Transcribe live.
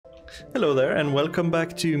Hello there, and welcome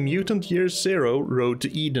back to Mutant Year Zero Road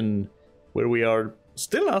to Eden, where we are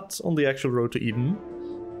still not on the actual Road to Eden,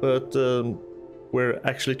 but we're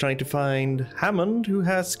actually trying to find Hammond, who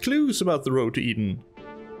has clues about the Road to Eden.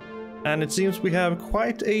 And it seems we have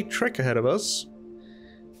quite a trek ahead of us.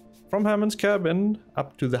 From Hammond's cabin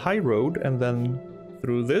up to the high road, and then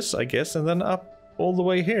through this, I guess, and then up all the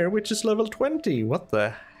way here, which is level 20. What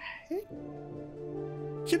the heck?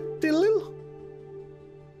 Kitty-lil?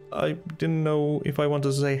 I didn't know if I wanted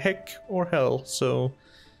to say heck or hell, so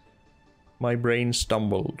my brain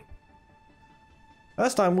stumbled.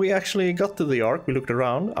 Last time we actually got to the Ark, we looked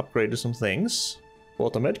around, upgraded some things,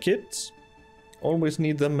 bought a medkit, always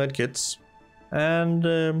need them medkits, and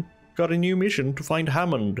got a new mission to find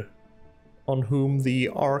Hammond, on whom the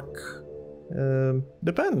Ark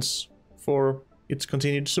depends for its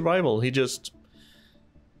continued survival. He just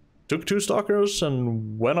took 2 stalkers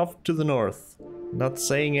and went off to the north, not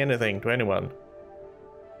saying anything to anyone.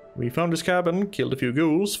 We found his cabin, killed a few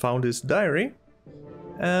ghouls, found his diary,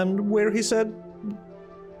 and where he said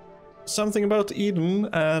something about Eden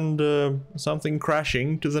and something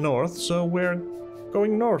crashing to the north, so we're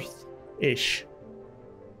going north-ish.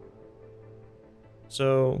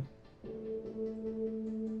 So,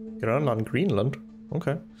 Grönland, Greenland,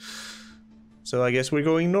 okay. So I guess we're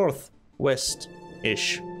going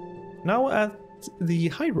north-west-ish. Now at the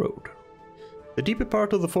high road. The deeper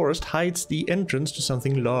part of the forest hides the entrance to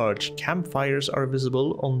something large. Campfires are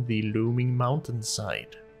visible on the looming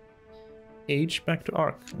mountainside. Age back to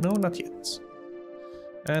Ark. No, not yet.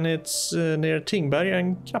 And it's near Tingberg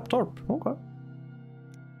and Knapptorp. Okay.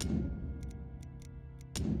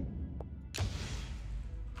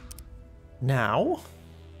 Now,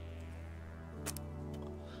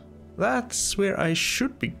 that's where I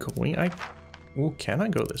should be going. Oh, can I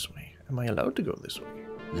go this way? Am I allowed to go this way?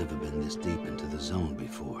 Never been this deep into the zone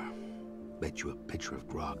before. Bet you a picture of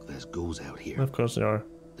grog there's ghouls out here. Of course there are.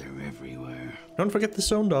 They're everywhere. Don't forget the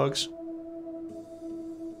zone dogs.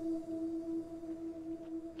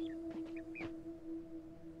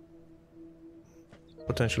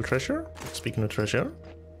 Potential treasure. Speaking of treasure.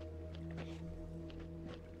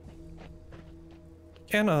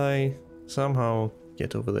 Can I somehow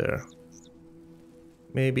get over there?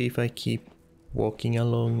 Maybe if I keep walking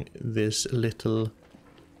along this little...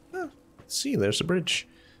 Oh, let's see, there's a bridge.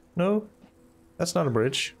 No, that's not a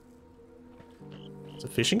bridge. It's a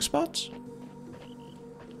fishing spot?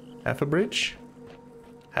 Half a bridge?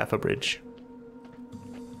 Half a bridge.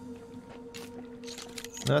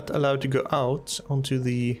 Not allowed to go out onto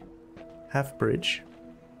the half bridge.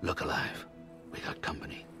 Look alive. We got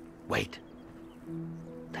company. Wait.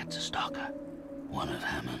 That's a stalker. One of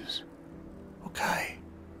Hammond's. Okay.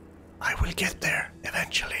 I will get there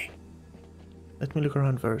eventually. Let me look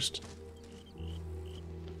around first.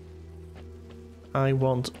 I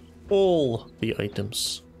want all the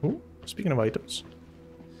items. Ooh, speaking of items.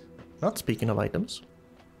 Not speaking of items.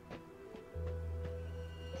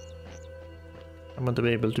 I want to be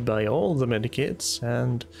able to buy all the medikits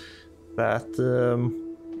and that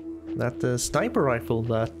sniper rifle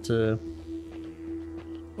that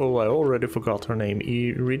oh, I already forgot her name.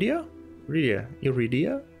 Iridia?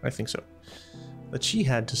 Iridia? I think so. That she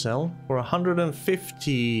had to sell for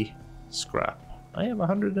 150 scrap. I have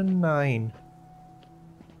 109.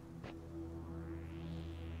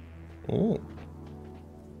 Oh.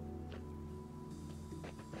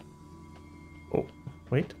 Oh,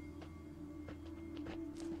 wait.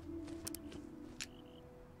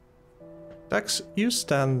 Dax, you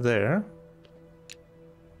stand there.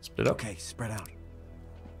 Split up. Okay, spread out.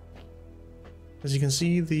 As you can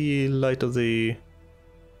see, the light of the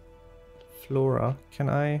flora. Can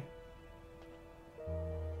I?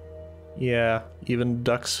 Yeah, even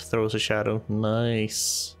ducks throws a shadow.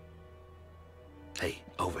 Nice. Hey,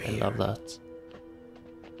 over I here. love that.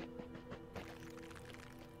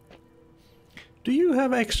 Do you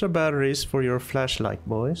have extra batteries for your flashlight,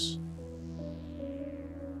 boys?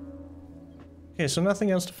 Okay, so nothing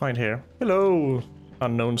else to find here. Hello,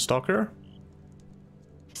 unknown stalker.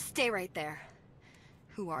 Stay right there.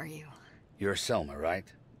 Who are you? You're Selma,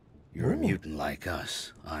 right? You're Ooh. a mutant like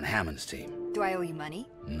us, on Hammond's team. Do I owe you money?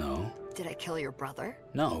 No. Did I kill your brother?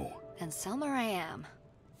 No. Then Selma I am.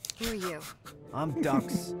 Who are you? I'm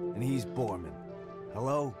Dux, and he's Borman.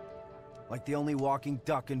 Hello? Like the only walking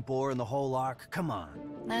duck and boar in the whole Ark? Come on.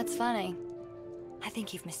 That's funny. I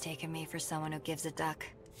think you've mistaken me for someone who gives a duck.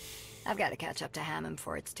 I've got to catch up to Hammond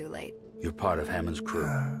before it's too late. You're part of Hammond's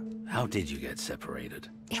crew. How did you get separated?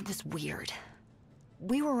 It was weird.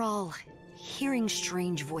 We were all hearing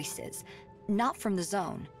strange voices. Not from the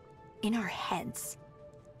zone. In our heads.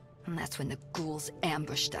 And that's when the ghouls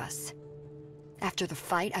ambushed us. After the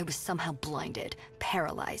fight, I was somehow blinded,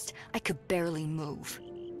 paralyzed. I could barely move.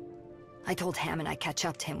 I told Hammond I'd catch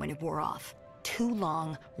up to him when it wore off. 2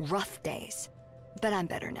 long, rough days. But I'm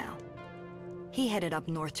better now. He headed up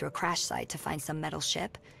north to a crash site to find some metal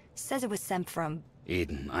ship. Says it was sent from...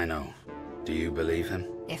 Eden, I know. Do you believe him?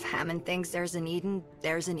 If Hammond thinks there's an Eden,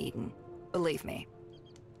 there's an Eden. Believe me.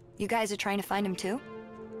 You guys are trying to find him too?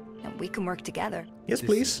 And we can work together. Yes, This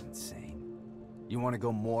please. is insane. You want to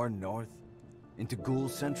go more north? Into Ghoul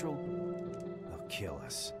Central? They'll kill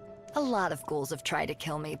us. A lot of ghouls have tried to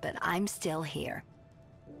kill me, but I'm still here.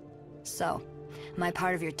 So, am I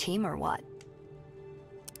part of your team or what?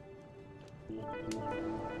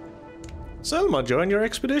 Selma, join your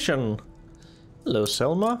expedition. Hello,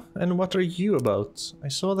 Selma. And what are you about? I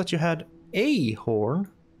saw that you had a horn.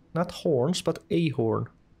 Not horns, but a horn.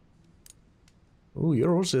 Ooh,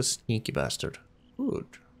 you're also a sneaky bastard. Good.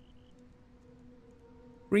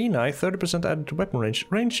 Green eye, 30% added to weapon range.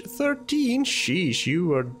 Range 13? Sheesh,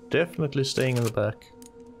 you are definitely staying in the back.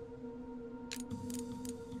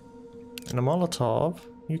 And a Molotov.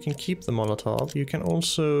 You can keep the Molotov. You can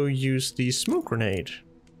also use the smoke grenade.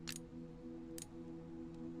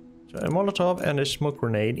 So a Molotov and a smoke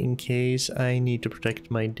grenade in case I need to protect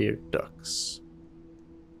my dear ducks.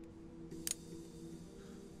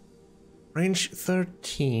 Range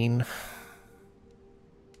 13.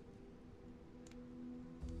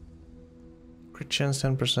 Crit chance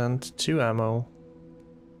 10%, 2 ammo.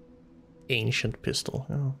 Ancient pistol.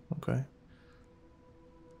 Oh, okay.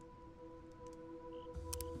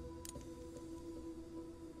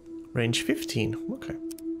 Range 15. Okay.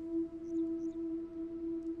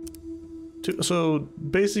 So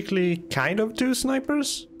basically kind of 2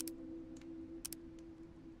 snipers?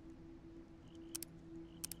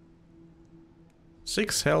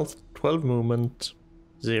 Six health, 12 movement,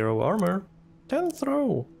 0 armor, 10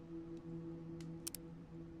 throw.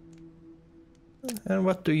 And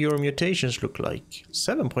what do your mutations look like?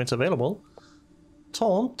 7 points available.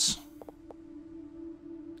 Taunt.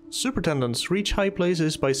 Super tendons reach high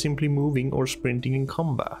places by simply moving or sprinting in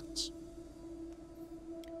combat.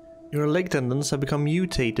 Your leg tendons have become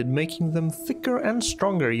mutated, making them thicker and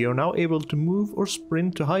stronger. You're now able to move or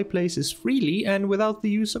sprint to high places freely and without the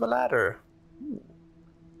use of a ladder.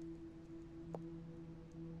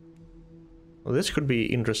 Well, this could be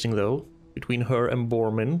interesting though, between her and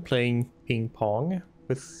Bormin playing ping pong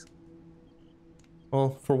with...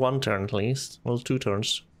 Well, for 1 turn at least. Well, 2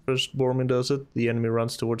 turns. First Bormin does it, the enemy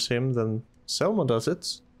runs towards him, then Selma does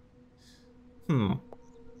it.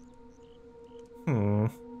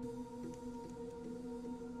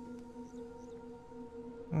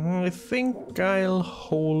 I think I'll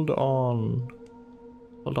hold on.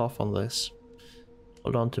 Hold off on this.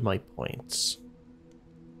 Hold on to my points.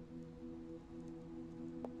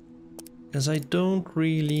 Because I don't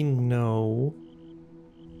really know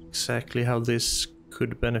exactly how this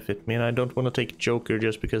could benefit me, and I don't want to take Joker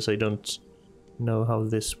just because I don't know how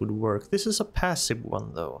this would work. This is a passive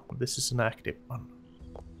one though. This is an active one.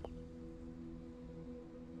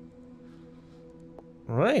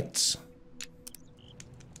 Right.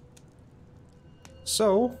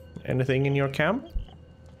 So, anything in your camp?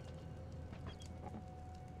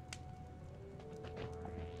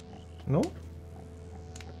 No?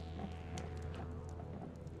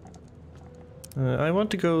 I want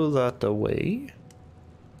to go that way.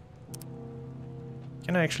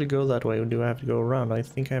 Can I actually go that way, or do I have to go around? I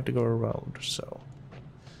think I have to go around, so...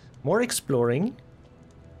 More exploring.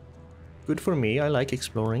 Good for me, I like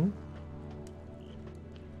exploring.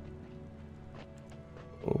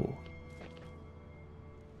 Oh.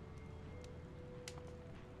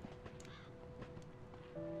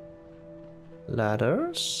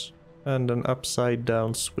 Ladders. And an upside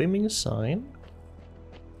down swimming sign.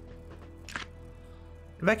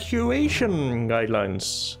 Evacuation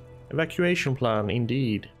guidelines. Evacuation plan,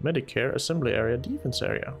 indeed. Medicare, assembly area, defense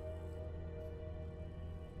area.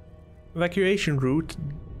 Evacuation route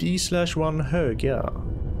D/1 Höga.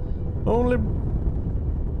 Only...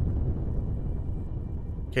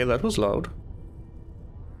 Okay, that was loud.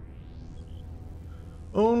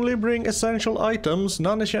 Only bring essential items.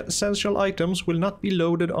 Non-essential items will not be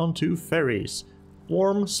loaded onto ferries.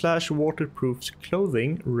 Warm/waterproof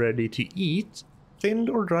clothing, ready to eat. Thinned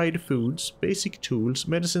or dried foods, basic tools,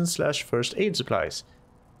 medicine/first aid supplies.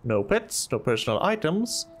 No pets, no personal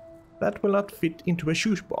items. That will not fit into a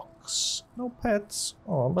shoebox. No pets.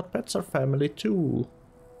 Oh, but pets are family too.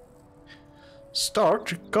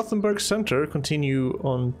 Start Gothenburg Center, continue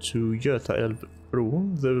on to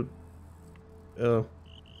Götaälvbron.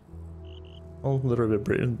 On the river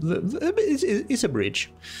bridge. It's a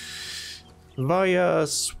bridge. Via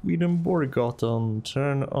Swedenborggatan,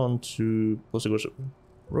 turn onto Postegårds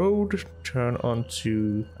Road, turn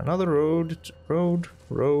onto another road,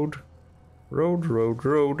 road,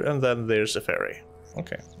 and then there's a ferry.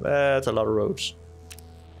 Okay, that's a lot of roads.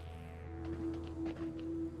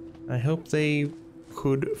 I hope they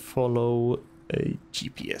could follow a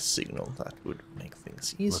GPS signal. That would make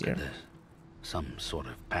things easier. Look at this. Some sort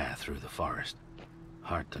of path through the forest.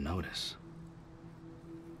 Hard to notice.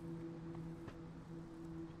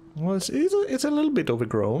 Well, it's a little bit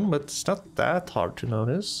overgrown, but it's not that hard to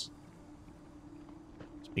notice.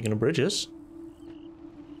 Speaking of bridges,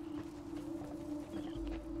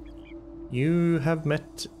 you have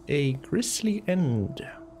met a grisly end.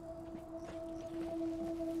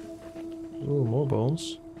 Ooh, more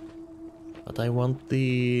bones. But I want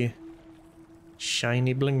the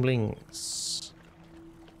shiny bling blings.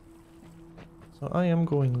 So I am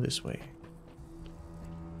going this way.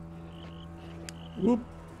 Whoop.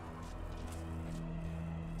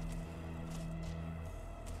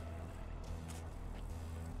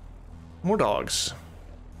 More dogs.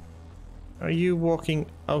 Are you walking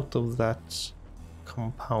out of that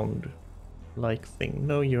compound-like thing?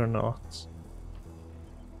 No, you're not.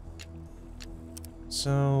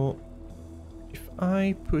 So, if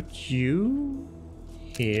I put you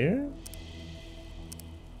here,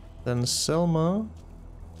 then Selma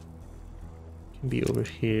can be over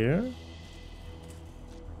here.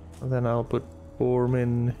 And then I'll put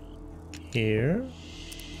Bormin here.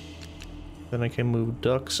 Then I can move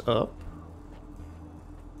ducks up.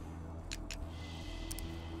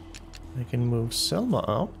 I can move Selma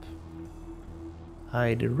up.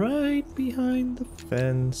 Hide right behind the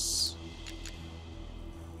fence.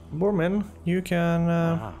 Bormin, you can...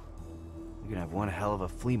 Wow. You're gonna have one hell of a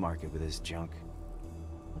flea market with this junk.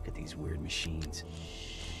 Look at these weird machines.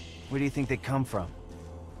 Where do you think they come from?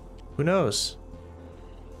 Who knows?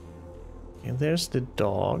 Okay, there's the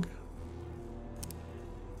dog.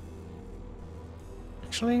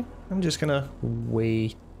 Actually, I'm just gonna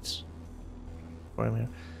wait for him here.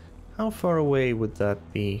 How far away would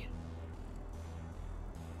that be?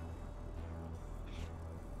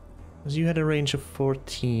 Because you had a range of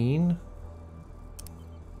 14.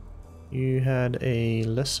 You had a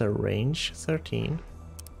lesser range, 13.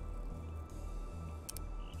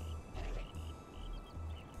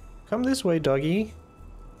 Come this way, doggy.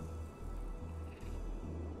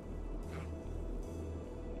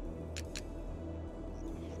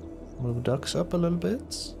 Move ducks up a little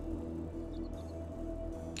bit.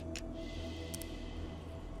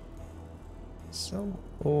 So,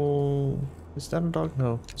 oh, is that a dog?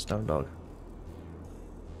 No, it's not a dog.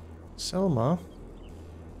 Selma,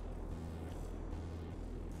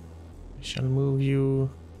 I shall move you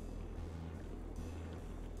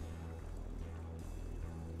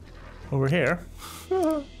over here.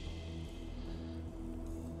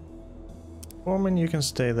 Foreman, you can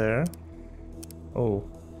stay there. Oh.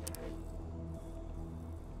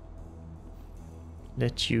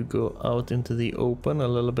 Let you go out into the open a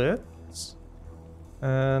little bit.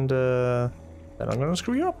 And then I'm gonna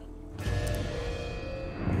screw you up.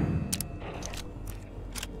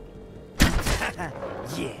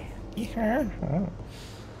 Yeah. Yeah.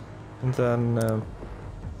 And then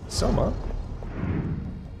Selma,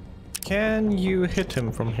 can you hit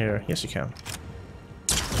him from here? Yes, you can.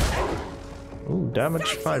 Ooh,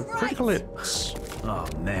 damage 5 critical hits. Oh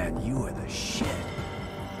man, you are the shit.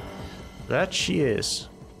 That she is.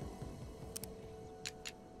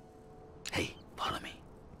 Hey, follow me.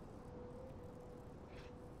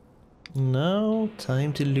 Now,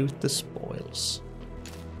 time to loot the spoils.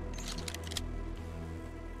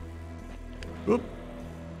 Oop!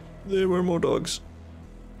 There were more dogs.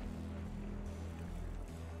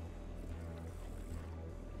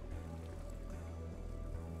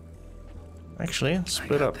 Actually,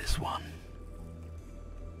 split up. This one.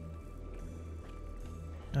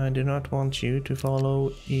 I do not want you to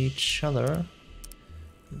follow each other.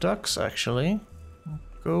 Ducks, actually.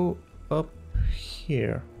 Go up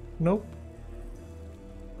here. Nope.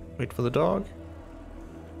 Wait for the dog.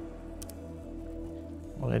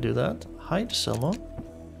 While I do that, hide Selma.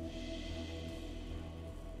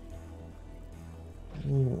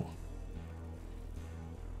 Ooh.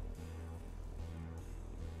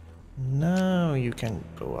 Now you can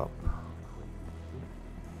go up.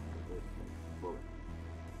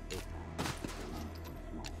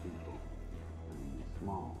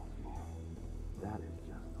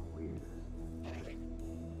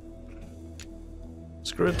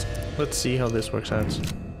 Screw it. Let's see how this works out.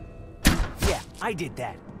 Yeah, I did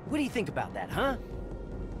that. What do you think about that, huh?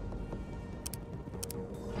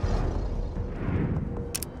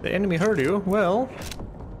 The enemy heard you. Well,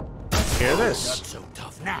 hear this. Not so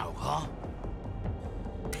tough now, huh?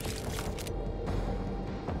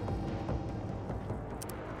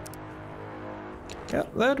 Yeah,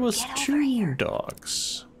 that was Get over 2 here.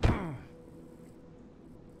 dogs.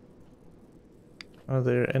 Are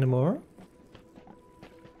there any more?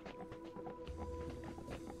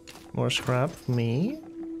 More scrap for me.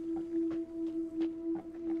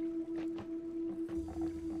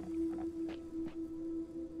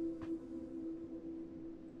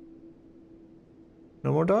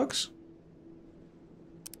 No more dogs?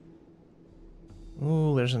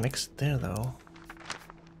 Oh, there's an exit there though.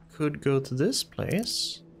 Could go to this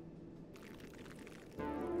place.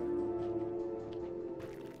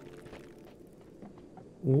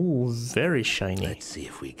 Ooh, very shiny. Let's see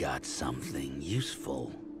if we got something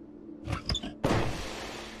useful.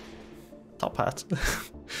 Top hat.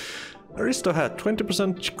 Aristo hat,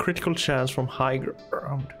 20% critical chance from high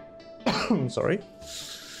ground. Sorry.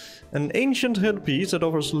 An ancient headpiece that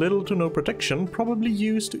offers little to no protection, probably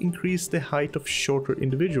used to increase the height of shorter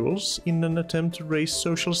individuals in an attempt to raise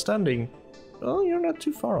social standing. Oh, you're not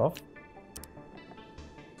too far off.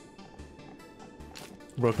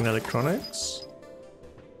 Broken electronics.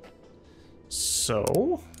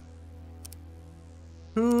 So,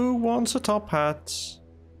 who wants a top hat?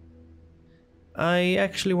 I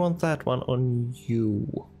actually want that one on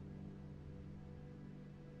you.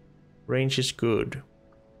 Range is good.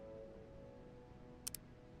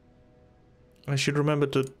 I should remember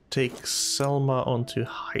to take Selma onto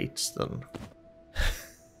heights then.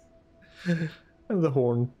 And the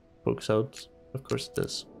horn pokes out. Of course it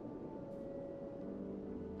does.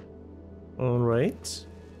 Alright.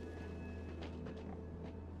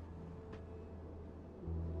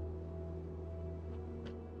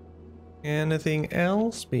 Anything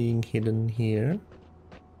else being hidden here?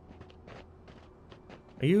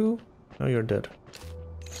 Are you? No, you're dead.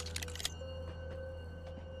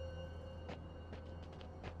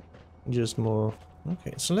 Just more.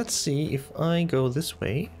 Okay, so let's see if I go this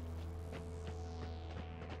way.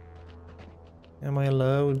 Am I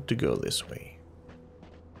allowed to go this way?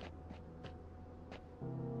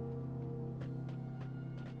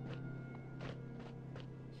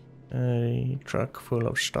 A truck full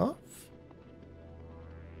of stuff?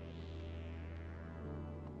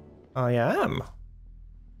 I am.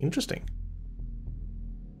 Interesting.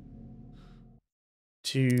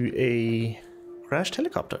 To a crashed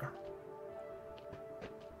helicopter.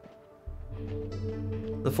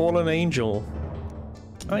 The fallen angel.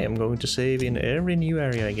 I am going to save in every new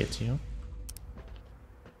area I get to.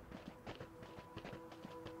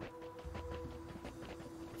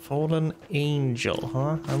 Fallen angel,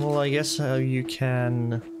 huh? Well, I guess you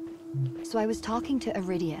can... So I was talking to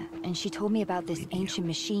Iridia, and she told me about this ancient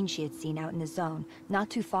machine she had seen out in the zone, not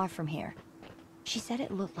too far from here. She said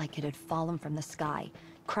it looked like it had fallen from the sky,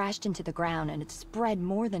 crashed into the ground, and it spread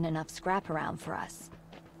more than enough scrap around for us.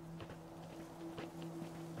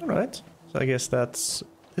 Alright, so I guess that's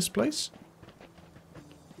this place.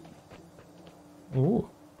 Ooh,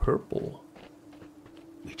 purple.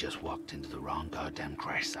 We just walked into the wrong goddamn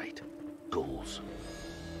crash site. Ghouls.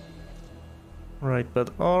 Right, but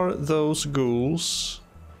are those ghouls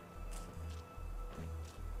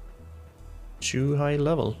too high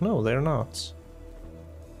level? No, they're not.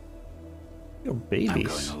 You're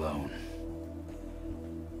babies. I'm going alone.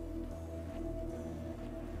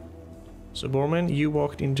 So Borman, you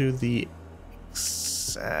walked into the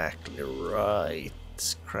exactly right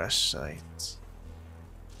crash site.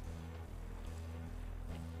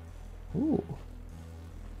 Ooh.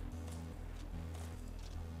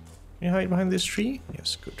 Can you hide behind this tree?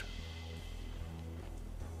 Yes, good.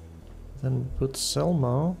 Then put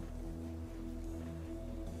Selma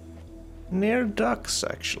near ducks,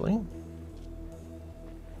 actually.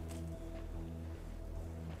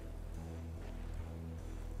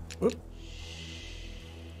 Whoop.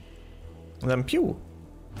 And then pew.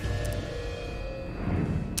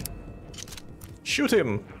 Shoot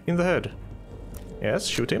him in the head. Yes,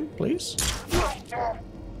 shoot him, please.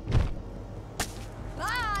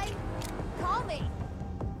 Bye! Call me!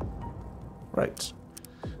 Right.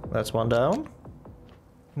 That's one down.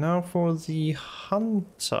 Now for the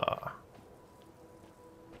hunter.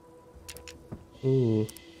 Ooh,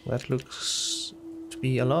 that looks to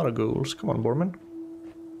be a lot of ghouls. Come on, Borman.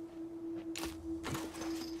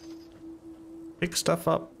 Pick stuff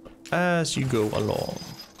up as you go along.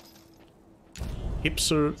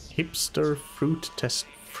 Hipster fruit test.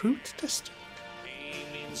 Fruit test?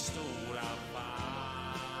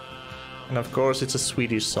 And of course it's a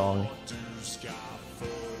Swedish song.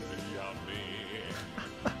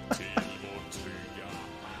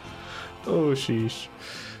 Oh, sheesh.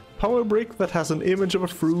 Power brick that has an image of a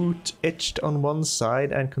fruit etched on one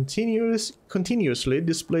side and continuously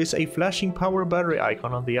displays a flashing power battery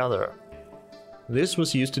icon on the other. This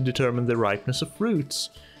was used to determine the ripeness of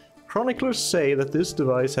fruits. Chroniclers say that this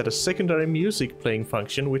device had a secondary music playing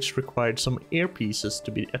function which required some earpieces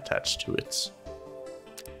to be attached to it.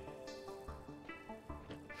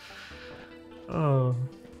 Oh.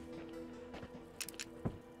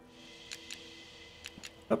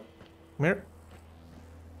 Up. Come here.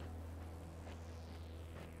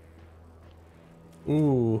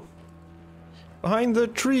 Ooh. Behind the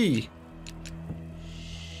tree!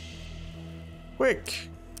 Quick!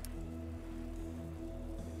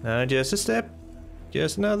 Now just a step.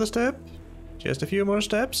 Just another step. Just a few more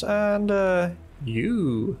steps and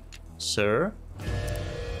you, sir.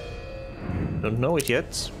 Don't know it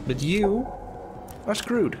yet, but you are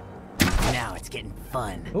screwed. Now it's getting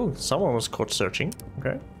fun. Oh, someone was caught searching.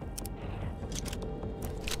 Okay.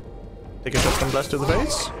 Take a shotgun blast to the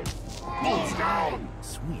face.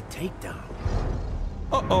 Sweet takedown.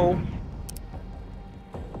 Uh-oh.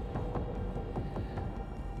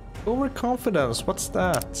 Overconfidence, what's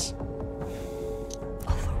that?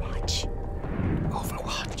 Overwatch.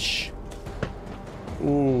 Overwatch.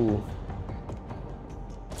 Ooh.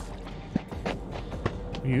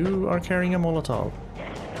 You are carrying a Molotov.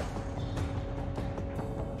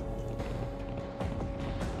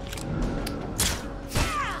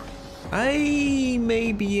 I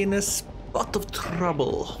may be in a spot of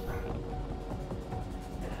trouble.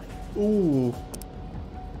 Ooh.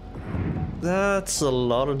 That's a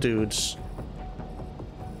lot of dudes.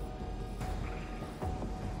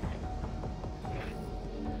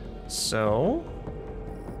 So...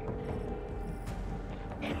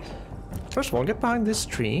 first of all, get behind this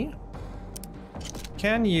tree.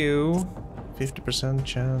 Can you... 50%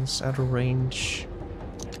 chance out of range.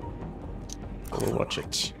 We'll watch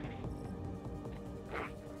it.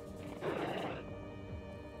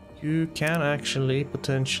 You can actually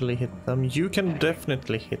potentially hit them. You can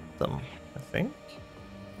definitely hit them, I think.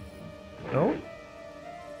 No?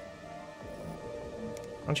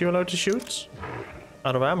 Aren't you allowed to shoot?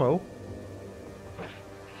 Out of ammo?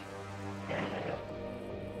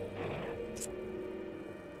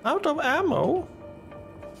 Out of ammo?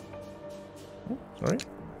 Oh, sorry.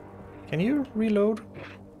 Can you reload?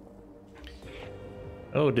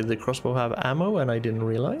 Oh, did the crossbow have ammo and I didn't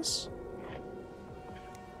realize?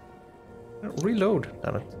 Reload,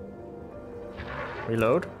 damn it.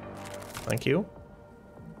 Reload. Thank you.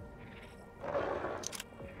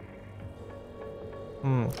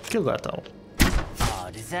 Kill that though. Oh,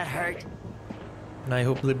 does that hurt? And I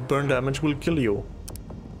hope the burn damage will kill you.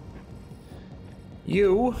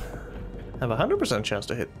 You have a 100% chance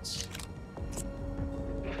to hit.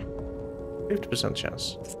 50%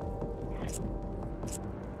 chance.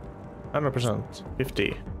 100%.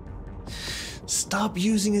 50. Stop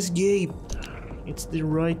using escape! It's the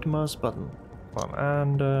right mouse button. Come on,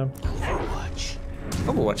 and Overwatch.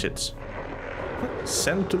 Overwatch it.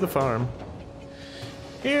 Send to the farm.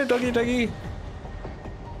 Here, doggy doggy!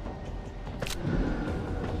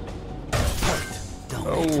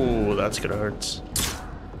 Oh, that's gonna hurt.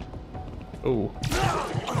 Oh.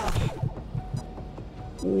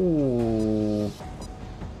 Ooh.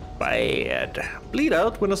 Bad. Bleed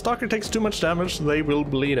out. When a stalker takes too much damage, they will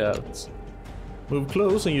bleed out. Move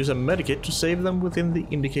close and use a medikit to save them within the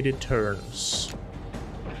indicated turns.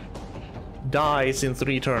 Dies in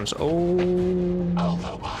 3 turns. Oh.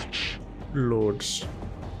 Overwatch. Lords.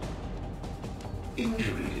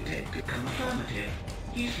 Injury detected. Confirmative.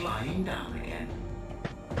 He's lying down again.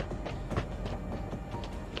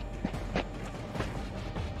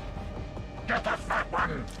 Get the fat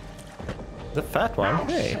one! The fat one?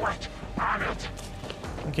 Hey.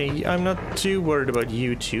 Okay, I'm not too worried about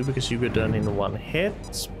you two because you got done in 1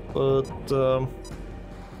 hit, but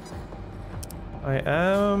I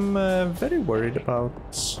am very worried about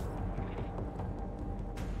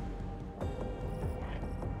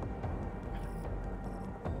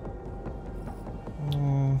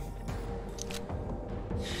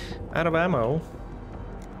out of ammo.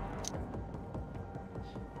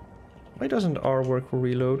 Why doesn't R work for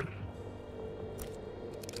reload?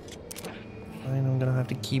 Fine, I'm gonna have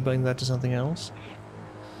to keybind that to something else.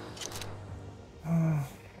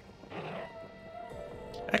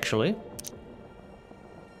 Actually.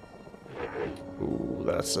 Ooh,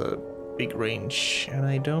 that's a big range. And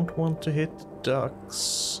I don't want to hit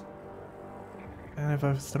ducks. And if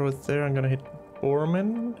I throw it there, I'm gonna hit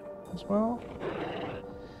Borman as well.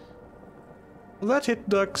 Will that hit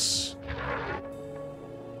ducks?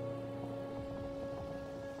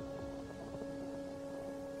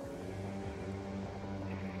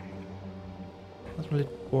 That's really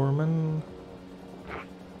Borman.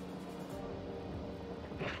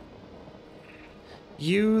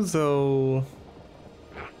 You though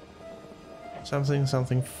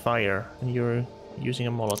something fire, and you're using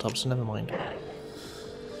a Molotov, so never mind.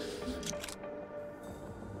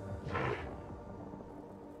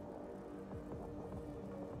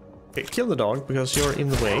 Okay, kill the dog because you're in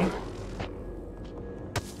the way.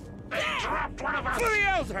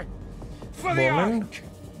 Borman,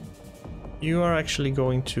 you are actually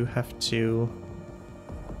going to have to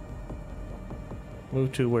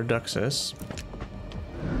move to where Dux is.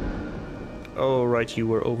 Oh, right, you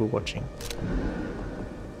were overwatching.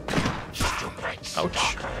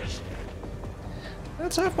 Ouch.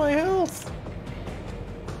 That's half my health.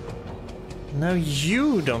 Now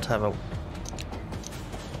you don't have a...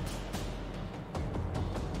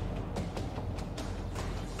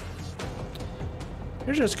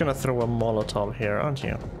 You're just gonna throw a Molotov here, aren't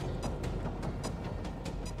you?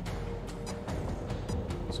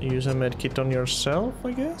 So use a medkit on yourself,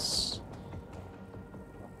 I guess?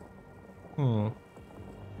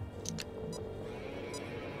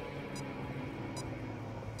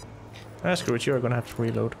 Screw it, you're gonna have to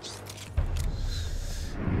reload.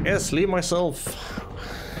 Yes, leave myself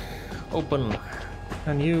open.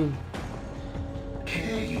 And you...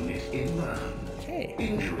 Care unit inbound. Okay.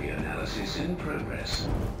 Injury analysis in progress.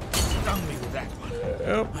 Stung me with that one.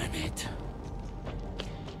 Yep. I'm it.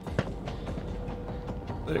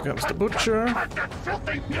 There comes the butcher.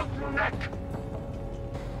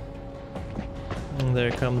 And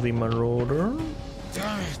there comes the marauder.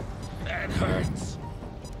 Damn it, that hurts.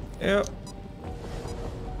 Yep.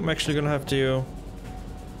 I'm actually gonna have to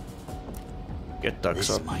get Dux This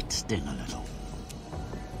up. might sting a little.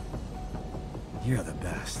 You're the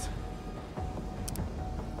best.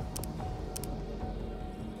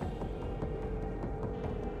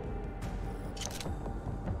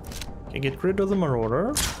 Okay, get rid of the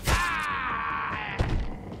marauder.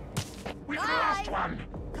 We lost one.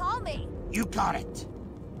 Call me. You got it.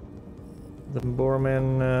 The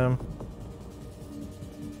Borman.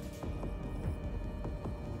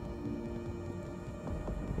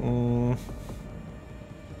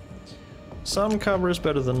 Some cover is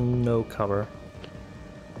better than no cover.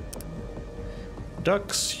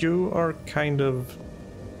 Dux, you are kind of...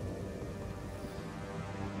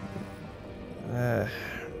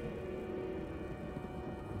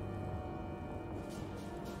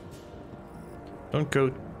 Don't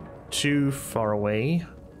go too far away.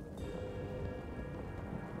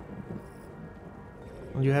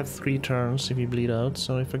 You have 3 turns if you bleed out,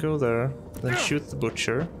 so if I go there, then shoot the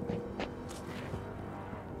butcher.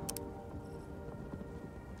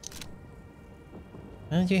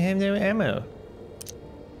 And you have no ammo.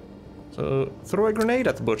 So throw a grenade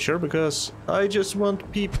at the butcher, because I just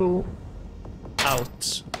want people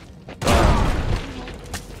out.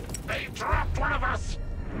 They dropped one of us.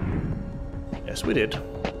 Yes, we did.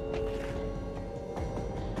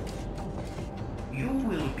 You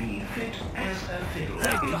will be fit as a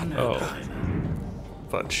fiddle in no Oh. time.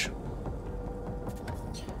 Fudge.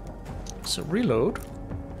 So reload.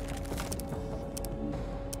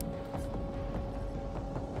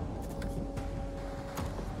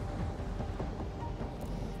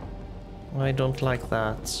 I don't like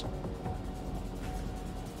that.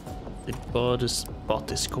 The bot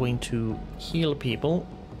is going to heal people.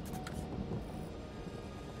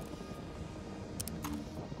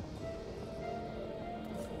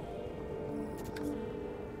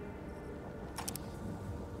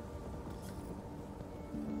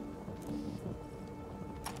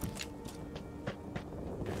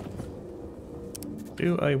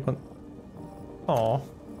 Do I want... Aw.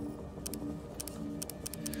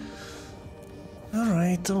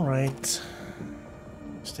 Alright.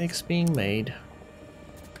 Mistakes being made.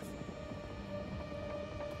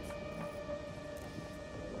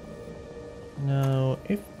 Now,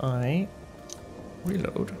 if I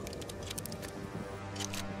reload...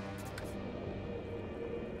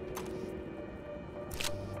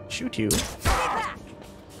 Shoot you.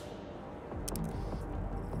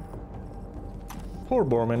 Poor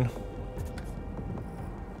Borman.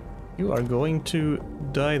 You are going to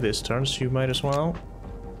die this turn, so you might as well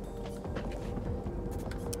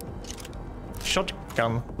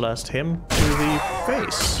shotgun blast him to the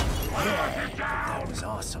face. That was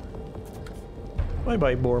awesome. Bye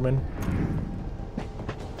bye, Borman.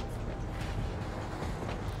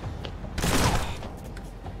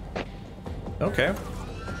 Okay.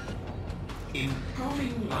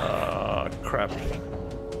 Improving life. Crap.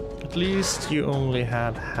 At least you only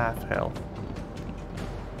had half health.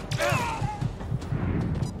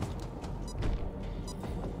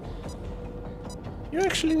 You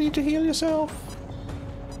actually need to heal yourself.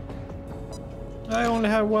 I only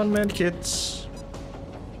have one med kit.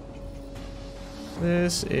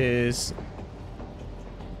 This is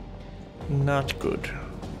not good.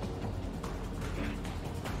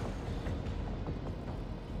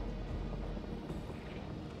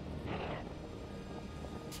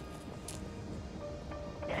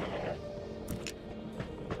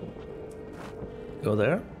 Go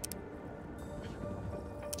there.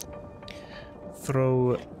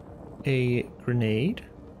 Throw a grenade,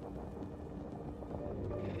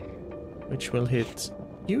 which will hit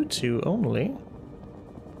you two only,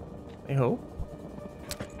 I hope.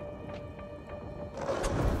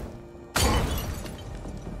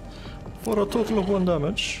 For a total of 1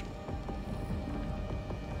 damage.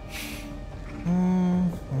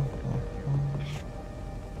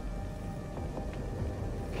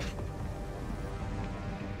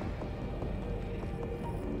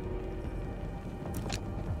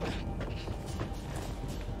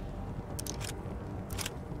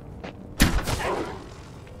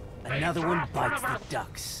 Another one bites the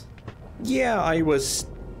ducks. Yeah, I was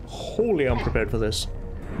wholly unprepared for this.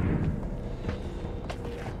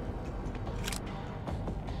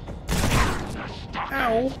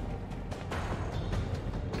 Ow!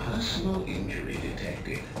 Personal injury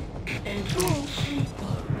detected.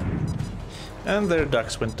 And their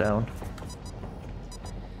ducks went down.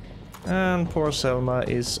 And poor Selma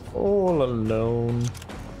is all alone.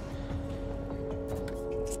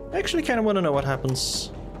 I actually kind of want to know what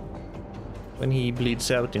happens when he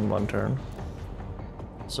bleeds out in 1 turn.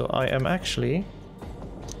 So I am actually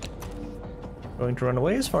going to run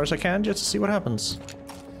away as far as I can just to see what happens.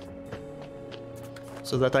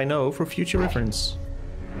 So that I know for future reference.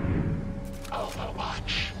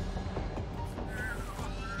 Overwatch.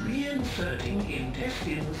 Reinserting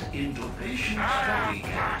intestines into patient's body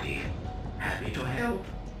cavity. Happy to help.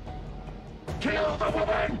 Kill the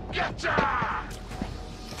woman! Getcha!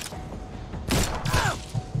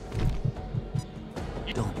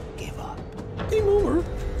 Don't give up. Game over. Look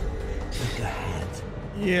ahead.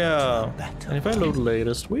 Yeah. And if I load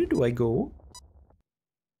latest, where do I go?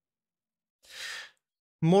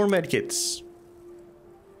 More medkits.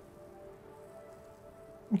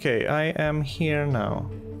 Okay, I am here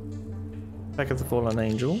now. Back at the Fallen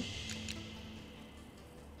Angel.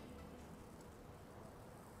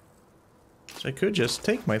 So I could just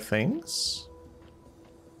take my things.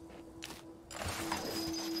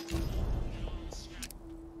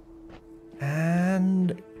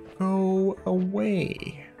 And go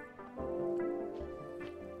away.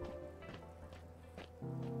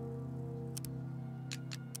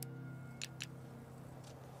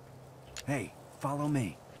 Hey, follow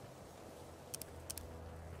me.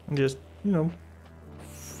 And just, you know,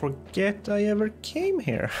 forget I ever came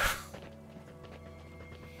here.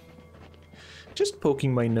 Just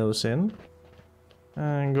poking my nose in.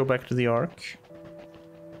 And go back to the Ark.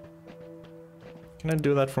 Can I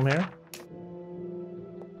do that from here?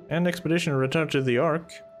 End expedition, return to the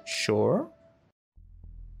Ark. Sure.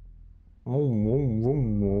 Vroom, vroom,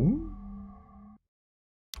 vroom, vroom.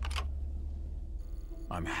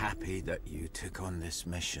 I'm happy that you took on this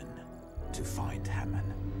mission to find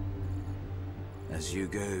Hammond. As you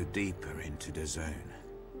go deeper into the zone,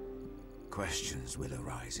 questions will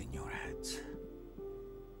arise in your heads.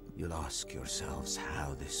 You'll ask yourselves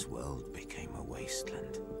how this world became a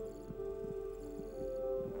wasteland.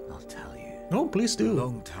 I'll tell you. Oh, please A do.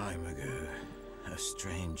 long time ago, a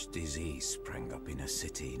strange disease sprang up in a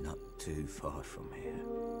city not too far from here.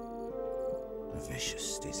 A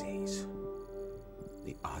vicious disease.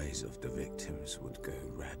 The eyes of the victims would go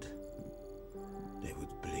red. They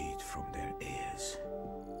would bleed from their ears.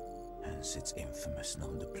 Hence its infamous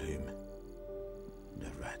nom de plume,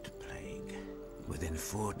 the Red Plague. Within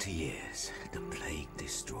 40 years, the plague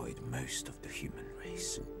destroyed most of the human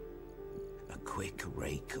race. A quick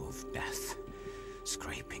rake of death,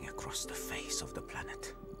 scraping across the face of the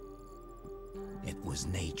planet. It was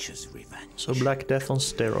nature's revenge. So Black Death on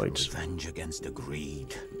steroids. Revenge against the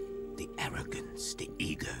greed, the arrogance, the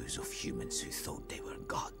egos of humans who thought they were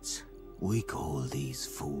gods. We call these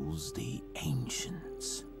fools the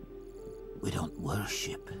Ancients. We don't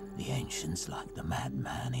worship the Ancients like the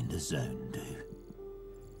madman in the zone do.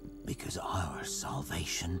 Because our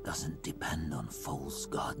salvation doesn't depend on false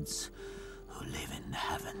gods who live in the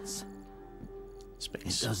heavens.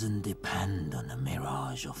 Space. It doesn't depend on a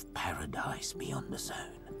mirage of paradise beyond the zone.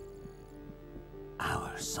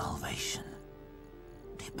 Our salvation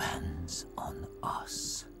depends on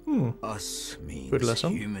us. Us means Good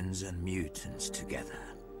lesson. humans and mutants together.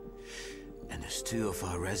 And as two of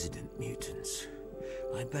our resident mutants,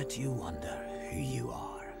 I bet you wonder who you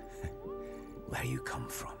are, where you come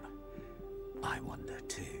from. I wonder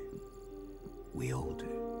too. We all do.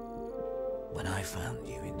 When I found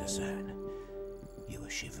you in the zone, you were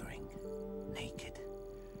shivering, naked,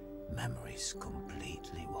 memories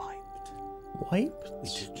completely wiped. Wiped? We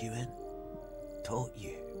took you in, taught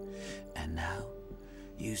you, and now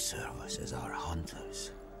you serve us as our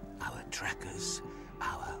hunters, our trackers,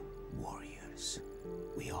 our warriors.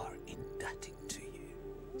 We are indebted to you,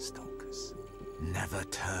 stalkers. Never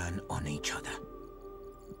turn on each other.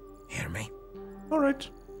 Hear me? Alright.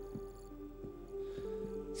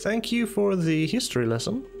 Thank you for the history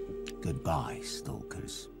lesson. Goodbye,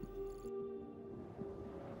 stalkers.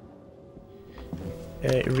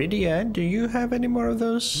 Rydia, do you have any more of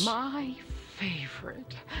those? My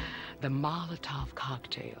favorite. The Molotov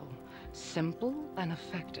cocktail. Simple and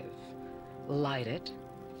effective. Light it,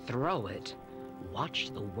 throw it, watch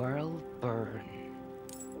the world burn.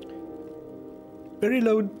 Very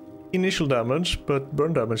low initial damage, but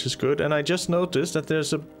burn damage is good. And I just noticed that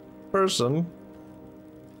there's a person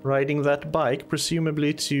riding that bike,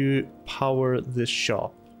 presumably to power this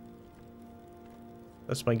shop.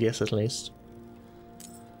 That's my guess, at least.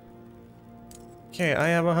 Okay, I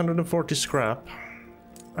have 140 scrap.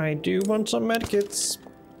 I do want some medkits.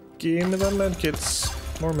 Give me the medkits.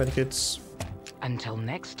 More medkits. Until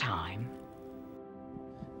next time.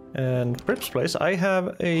 And Prip's place, I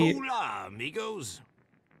have a Hola, amigos.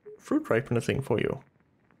 fruit ripener thing for you.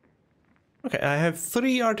 Okay, I have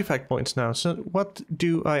 3 artifact points now, so what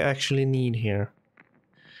do I actually need here?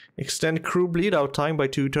 Extend crew bleed out time by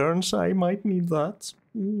 2 turns, I might need that.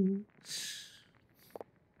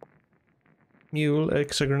 Mule,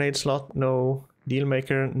 extra grenade slot, no.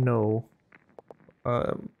 Dealmaker, no.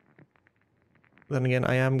 Then again,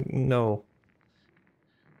 I am, no.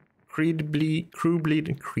 Crew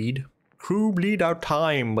bleed out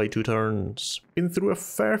time by 2 turns. Been through a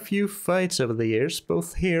fair few fights over the years,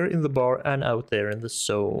 both here in the bar and out there in the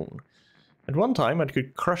zone. At one time I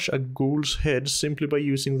could crush a ghoul's head simply by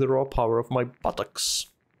using the raw power of my buttocks.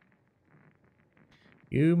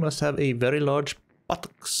 You must have a very large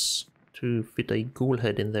buttocks to fit a ghoul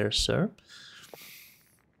head in there, sir.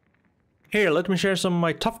 Here, let me share some of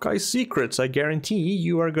my tough guy secrets. I guarantee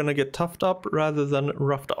you are gonna get toughed up rather than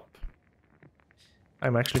roughed up.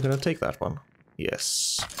 I'm actually gonna take that one.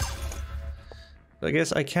 Yes. I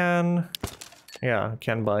guess I can... Yeah, I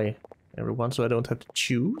can buy everyone, so I don't have to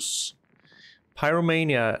choose.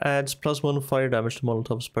 Pyromania adds +1 fire damage to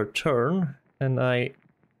Molotovs per turn. And I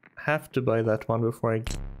have to buy that one before I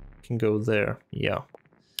can go there. Yeah.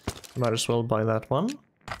 Might as well buy that one.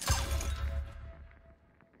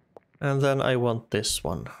 And then I want this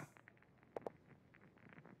one.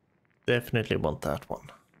 Definitely want that one.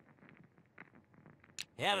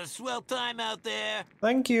 Have a swell time out there.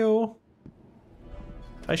 Thank you.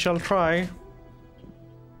 I shall try.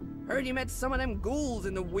 Heard you met some of them ghouls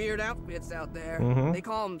in the weird outfits out there. They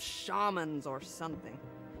call them shamans or something.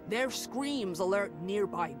 Their screams alert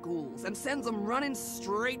nearby ghouls and sends them running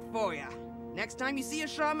straight for you. Next time you see a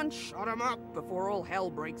shaman, shut him up before all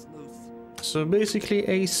hell breaks loose. So basically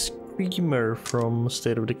a screamer from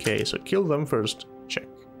State of Decay. So kill them first. Check.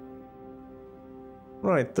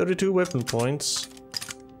 Right, 32 weapon points.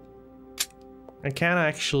 I can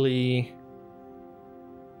actually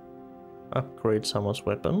upgrade someone's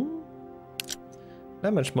weapon.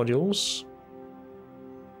 Damage modules.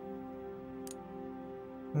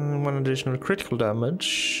 1 additional critical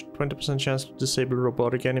damage. 20% chance to disable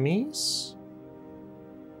robotic enemies.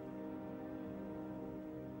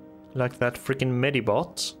 Like that freaking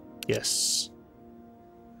Medibot. Yes.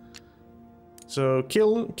 So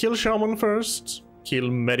kill Shaman first. Kill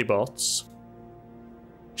Medibots.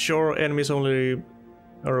 Sure, enemies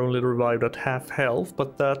are only revived at half health,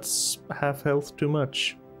 but that's half health too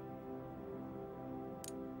much.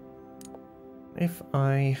 If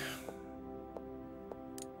I...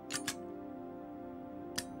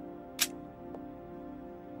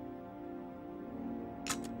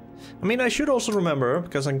 I mean, I should also remember,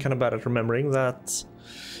 because I'm kind of bad at remembering, that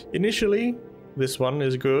initially this one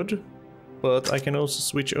is good, but I can also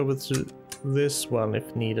switch over to this one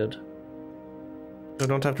if needed. I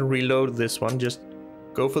don't have to reload this one, just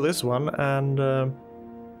go for this one and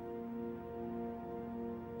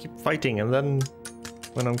keep fighting, and then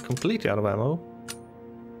when I'm completely out of ammo...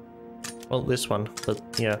 Well, this one, but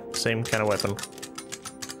yeah, same kind of weapon.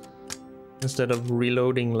 Instead of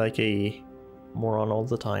reloading like a moron all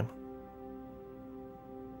the time.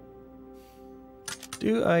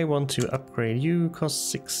 Do I want to upgrade? You cost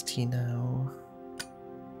 60 now. I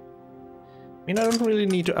mean, I don't really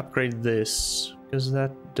need to upgrade this, because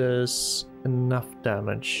that does enough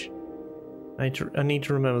damage. I need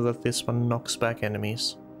to remember that this one knocks back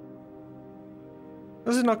enemies.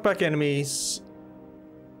 Does it knock back enemies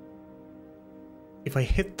if I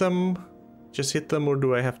hit them? Just hit them, or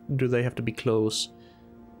do they have to be close?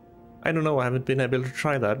 I don't know, I haven't been able to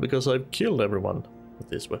try that because I've killed everyone with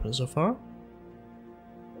this weapon so far.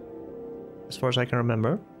 As far as I can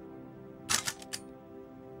remember.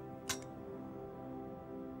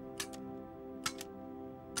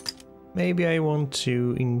 Maybe I want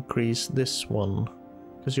to increase this one,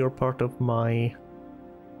 because you're part of my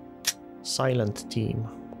silent team.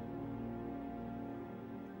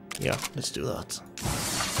 Yeah, let's do that.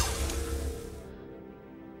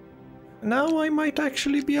 Now I might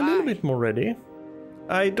actually be a little bit more ready.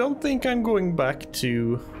 I don't think I'm going back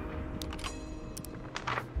to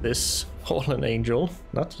this fallen angel.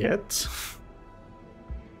 Not yet.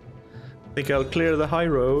 I think I'll clear the high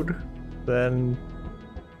road, then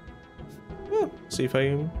see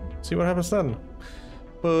what happens then.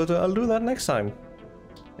 But I'll do that next time.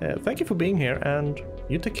 Thank you for being here, and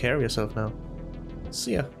you take care of yourself now.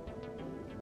 See ya.